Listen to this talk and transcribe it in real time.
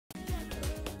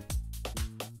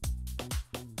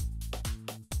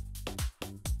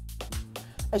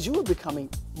As you were becoming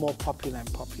more popular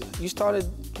and popular, you started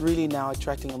really now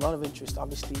attracting a lot of interest,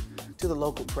 obviously, to the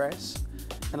local press,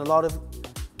 and a lot of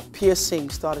piercing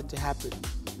started to happen.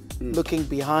 Looking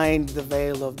behind the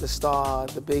veil of the star,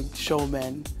 the big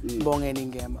showman,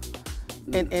 Mbongeni Ngema.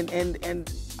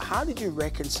 And how did you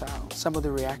reconcile some of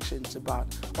the reactions about,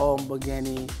 oh,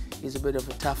 Mbongeni is a bit of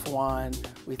a tough one,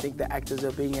 we think the actors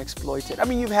are being exploited? I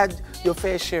mean, you've had your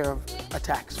fair share of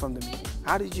attacks from the media.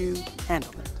 How did you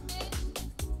handle it?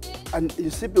 And you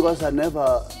see, because I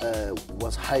never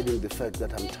was hiding the fact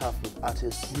that I'm tough with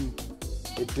artists,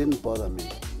 it didn't bother me,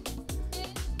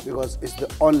 because it's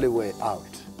the only way out.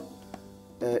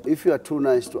 If you are too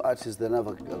nice to artists, they're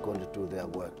never going to do their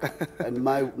work. And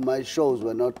my shows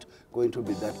were not going to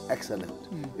be that excellent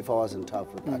if I wasn't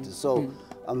tough with artists. So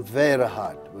I'm very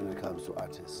hard when it comes to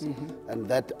artists. And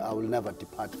that I will never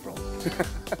depart from.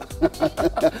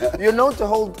 You're known to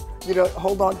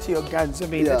hold on to your guns. I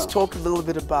mean, let's talk a little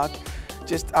bit about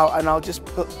and I'll just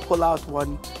pull out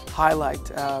one highlight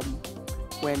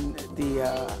when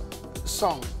the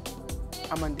song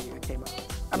Amandia came out.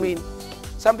 I mean,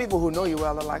 some people who know you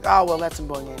well are like, oh, well, that's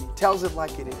Mbongeni. Tells it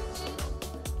like it is.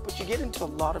 But you get into a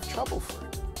lot of trouble for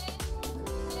it.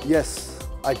 Yes,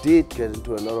 I did get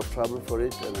into a lot of trouble for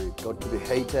it, and I got to be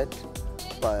hated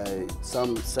by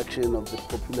some section of the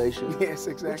population. Yes,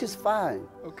 exactly. Which is fine.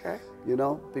 Okay. You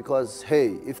know, because,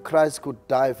 hey, if Christ could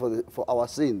die for our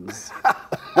sins,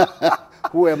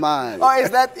 who am I? Oh, is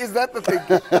that the thing?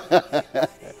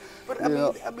 But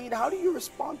I mean, how do you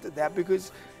respond to that?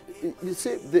 Because you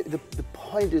see, the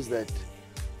point is that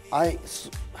I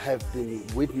have been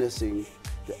witnessing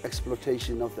the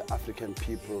exploitation of the African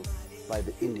people by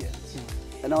the Indians.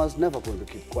 And I was never going to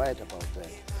keep quiet about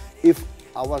that. If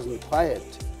I wasn't quiet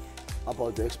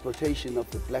about the exploitation of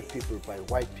the black people by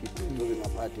white people during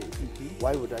apartheid,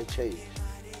 why would I change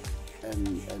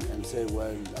and say,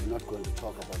 well, I'm not going to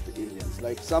talk about the Indians,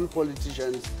 like some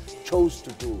politicians chose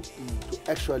to do, to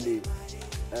actually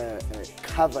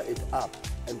cover it up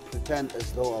and pretend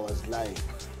as though I was lying,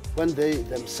 when they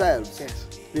themselves,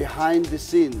 behind the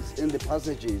scenes, in the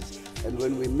passages, and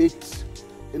when we meet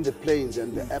in the planes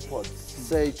and the airports,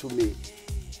 say to me,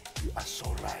 you are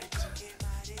so right.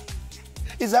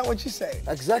 Is that what you say?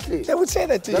 Exactly. They would say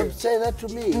that to you? They would say that to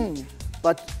me.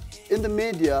 But in the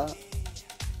media,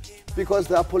 because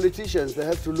they are politicians, they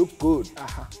have to look good.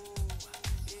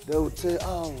 They would say,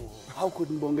 oh, how could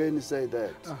Mbongeni say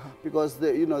that? Because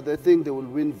they think they will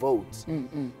win votes.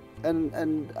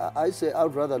 And I say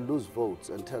I'd rather lose votes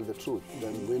and tell the truth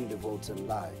than win the votes and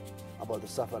lie about the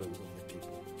sufferings of the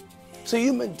people. So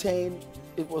you maintain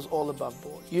it was all above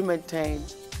board. You maintain.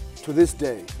 To this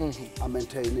day, I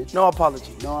maintain it. No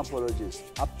apology. No apologies.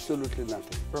 Absolutely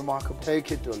nothing. Remarkable.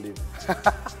 Take it or leave it.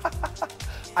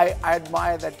 I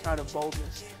admire that kind of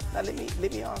boldness. Now let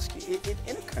me ask you,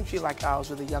 in a country like ours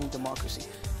with a young democracy,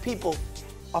 people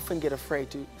often get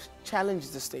afraid to challenge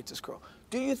the status quo.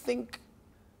 Do you think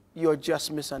you're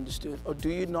just misunderstood, or do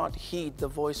you not heed the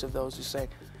voice of those who say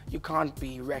you can't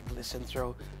be reckless and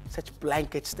throw such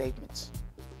blanket statements?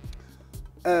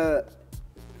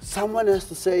 Someone has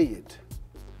to say it.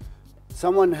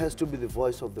 Someone has to be the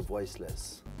voice of the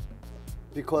voiceless.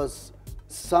 Because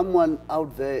someone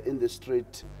out there in the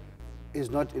street is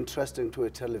not interesting to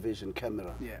a television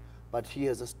camera, but he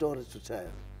has a story to tell.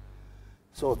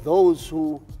 So those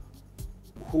who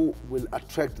will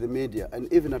attract the media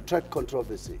and even attract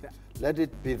controversy, let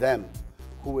it be them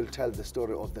who will tell the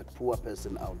story of that poor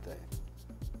person out there.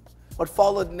 What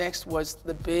followed next was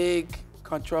the big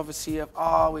controversy of,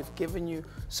 oh, we've given you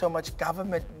so much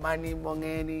government money,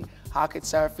 Mbongeni, how could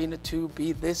Sarafina 2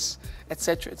 be this,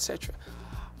 etc., etc.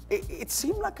 It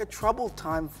seemed like a troubled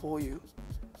time for you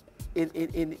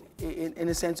in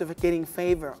a sense of getting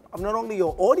favor of not only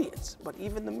your audience, but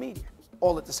even the media,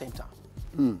 all at the same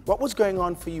time. What was going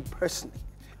on for you personally?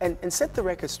 And set the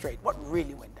record straight, what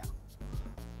really went down?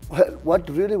 Well, what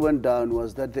really went down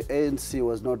was that the ANC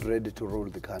was not ready to rule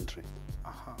the country.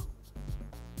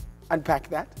 Unpack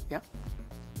that, yeah?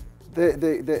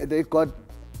 They got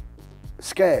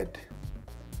scared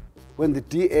when the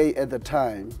DA at the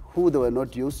time, who they were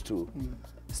not used to,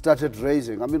 started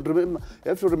raising. I mean, you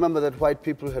have to remember that white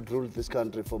people had ruled this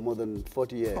country for more than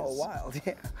 40 years. Oh, wild,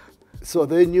 yeah. So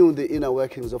they knew the inner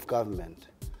workings of government.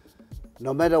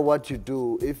 No matter what you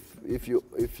do, if you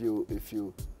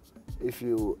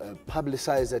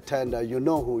publicize a tender, you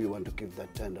know who you want to give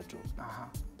that tender to,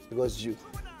 because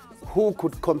who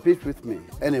could compete with me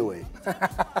anyway?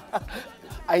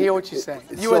 I hear what you're saying.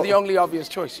 You were the only obvious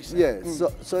choice, you said. Yeah,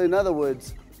 so in other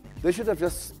words, they should have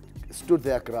just stood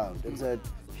their ground and said,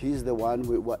 he's the one.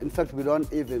 In fact, we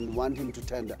don't even want him to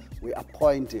tender. We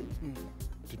appoint him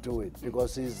to do it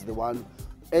because he's the one,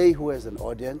 A, who has an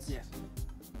audience. Yes.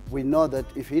 We know that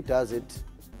if he does it,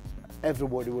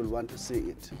 everybody will want to see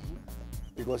it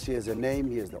because he has a name,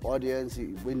 he has the audience,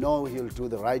 we know he'll do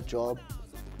the right job.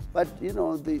 But, you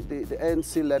know, the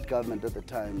ANC-led government at the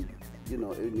time, you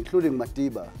know, including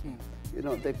Madiba, you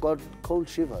know, they got cold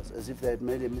shivers as if they had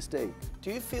made a mistake.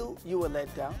 Do you feel you were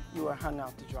let down? You were hung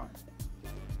out to dry?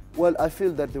 Well, I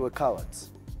feel that they were cowards.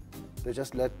 They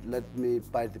just let me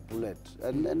bite the bullet.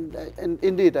 And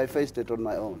indeed, I faced it on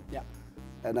my own. Yeah.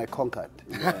 And I conquered.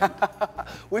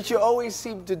 Which you always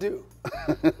seem to do.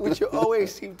 Which you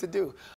always seem to do.